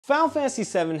Final Fantasy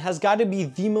VII has got to be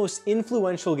the most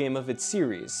influential game of its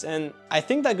series, and I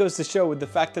think that goes to show with the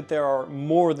fact that there are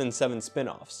more than 7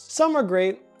 spin-offs. Some are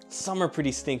great, some are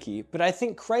pretty stinky, but I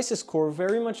think Crisis Core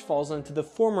very much falls onto the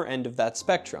former end of that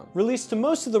spectrum. Released to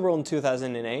most of the world in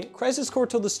 2008, Crisis Core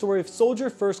told the story of Soldier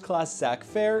First Class Zack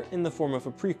Fair in the form of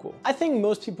a prequel. I think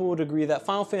most people would agree that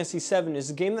Final Fantasy VII is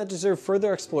a game that deserved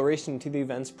further exploration into the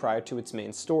events prior to its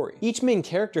main story. Each main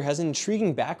character has an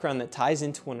intriguing background that ties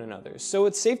into one another, so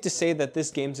it's safe to say that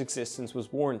this game's existence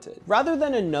was warranted. Rather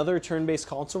than another turn-based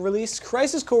console release,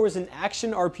 Crisis Core was an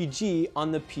action RPG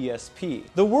on the PSP.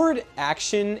 The word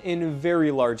action in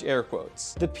very large air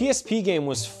quotes. The PSP game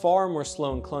was far more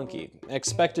slow and clunky,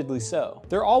 expectedly so.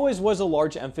 There always was a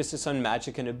large emphasis on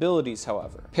magic and abilities,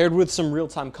 however, paired with some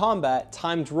real-time combat,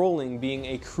 timed rolling being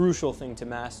a crucial thing to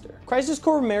master. Crisis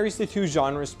Core marries the two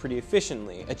genres pretty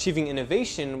efficiently, achieving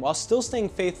innovation while still staying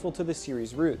faithful to the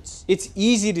series' roots. It's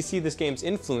easy to see this game's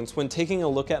influence when taking a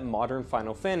look at modern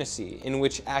Final Fantasy, in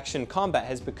which action combat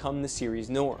has become the series'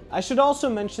 norm. I should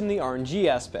also mention the RNG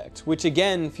aspect, which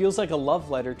again feels like a love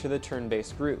letter to the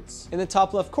turn-based roots. In the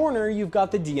top left corner, you've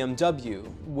got the DMW,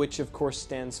 which of course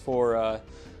stands for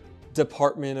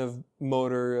Department of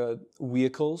Motor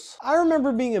Vehicles. I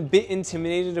remember being a bit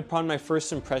intimidated upon my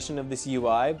first impression of this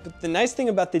UI, but the nice thing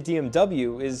about the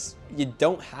DMW is you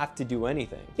don't have to do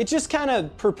anything. It just kind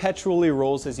of perpetually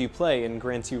rolls as you play and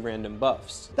grants you random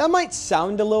buffs. That might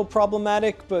sound a little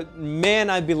problematic, but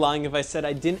man, I'd be lying if I said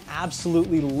I didn't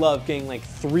absolutely love getting like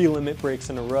 3 limit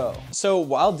breaks in a row. So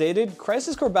while dated,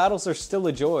 Crisis Core battles are still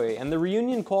a joy, and the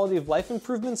reunion quality of life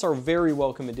improvements are very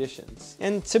welcome additions.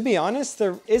 And to be honest,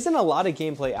 there isn't a lot of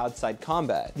gameplay outside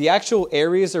combat. The actual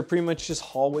areas are pretty much just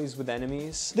hallways with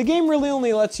enemies. The game really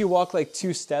only lets you walk like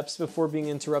 2 steps before being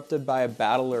interrupted by a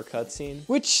battle or cutscene,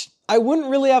 which I wouldn't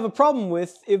really have a problem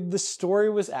with if the story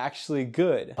was actually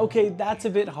good. Okay, that's a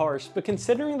bit harsh, but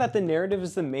considering that the narrative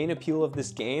is the main appeal of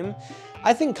this game,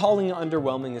 I think calling it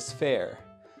underwhelming is fair.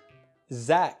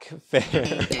 Zack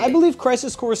fair. I believe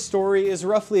Crisis Core's story is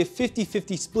roughly a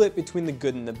 50-50 split between the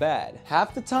good and the bad.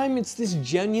 Half the time, it's this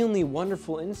genuinely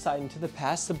wonderful insight into the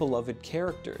past of beloved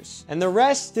characters. And the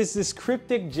rest is this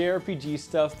cryptic JRPG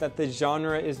stuff that the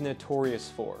genre is notorious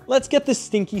for. Let's get the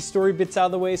stinky story bits out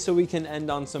of the way so we can end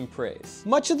on some praise.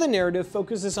 Much of the narrative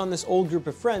focuses on this old group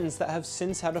of friends that have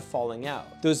since had a falling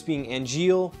out. Those being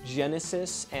Angeal,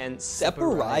 Genesis, and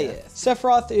Sephiroth.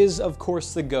 Sephiroth is, of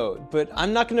course, the GOAT, but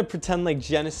I'm not gonna pretend like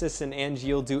Genesis and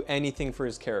Angeal do anything for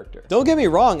his character. Don't get me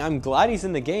wrong, I'm glad he's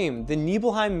in the game. The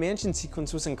Nibelheim mansion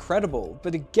sequence was incredible,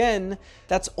 but again,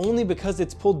 that's only because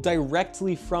it's pulled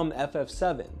directly from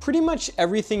FF7. Pretty much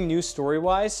everything new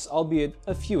story-wise, albeit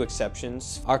a few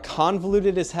exceptions, are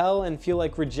convoluted as hell and feel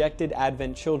like rejected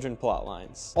Advent Children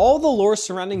plotlines. All the lore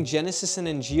surrounding Genesis and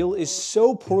Angeal is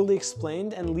so poorly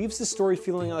explained and leaves the story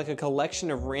feeling like a collection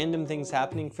of random things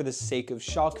happening for the sake of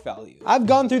shock value. I've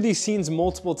gone through these scenes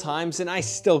multiple times and I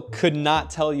still could not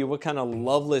tell you what kind of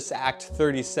loveless Act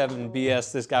 37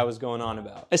 BS this guy was going on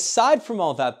about. Aside from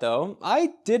all that though,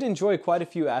 I did enjoy quite a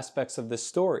few aspects of this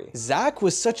story. Zack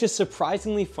was such a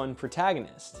surprisingly fun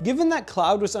protagonist. Given that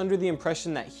Cloud was under the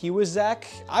impression that he was Zack,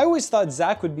 I always thought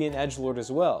Zack would be an edgelord as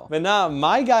well. But nah,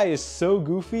 my guy is so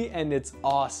goofy and it's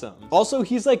awesome. Also,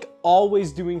 he's like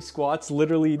always doing squats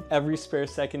literally every spare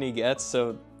second he gets,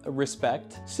 so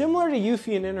respect. Similar to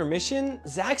Yuffie in Intermission,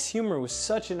 Zack's humor was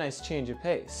such a nice change of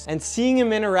pace. And seeing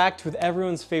him interact with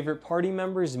everyone's favorite party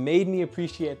members made me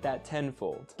appreciate that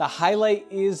tenfold. The highlight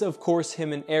is, of course,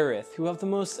 him and Aerith, who have the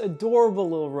most adorable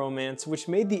little romance, which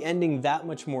made the ending that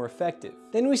much more effective.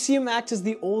 Then we see him act as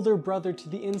the older brother to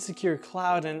the insecure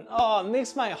Cloud, and oh, it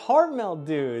makes my heart melt,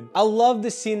 dude. I love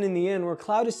the scene in the end where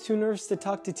Cloud is too nervous to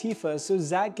talk to Tifa, so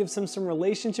Zack gives him some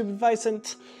relationship advice,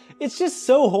 and it's just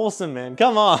so wholesome, man.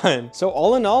 Come on. So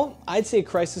all in all, I'd say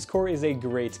Crisis Core is a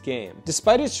great game.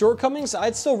 Despite its shortcomings,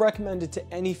 I'd still recommend it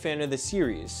to any fan of the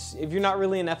series. If you're not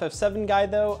really an FF7 guy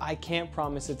though, I can't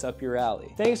promise it's up your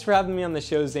alley. Thanks for having me on the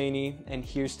show, Zany, and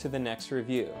here's to the next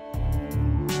review.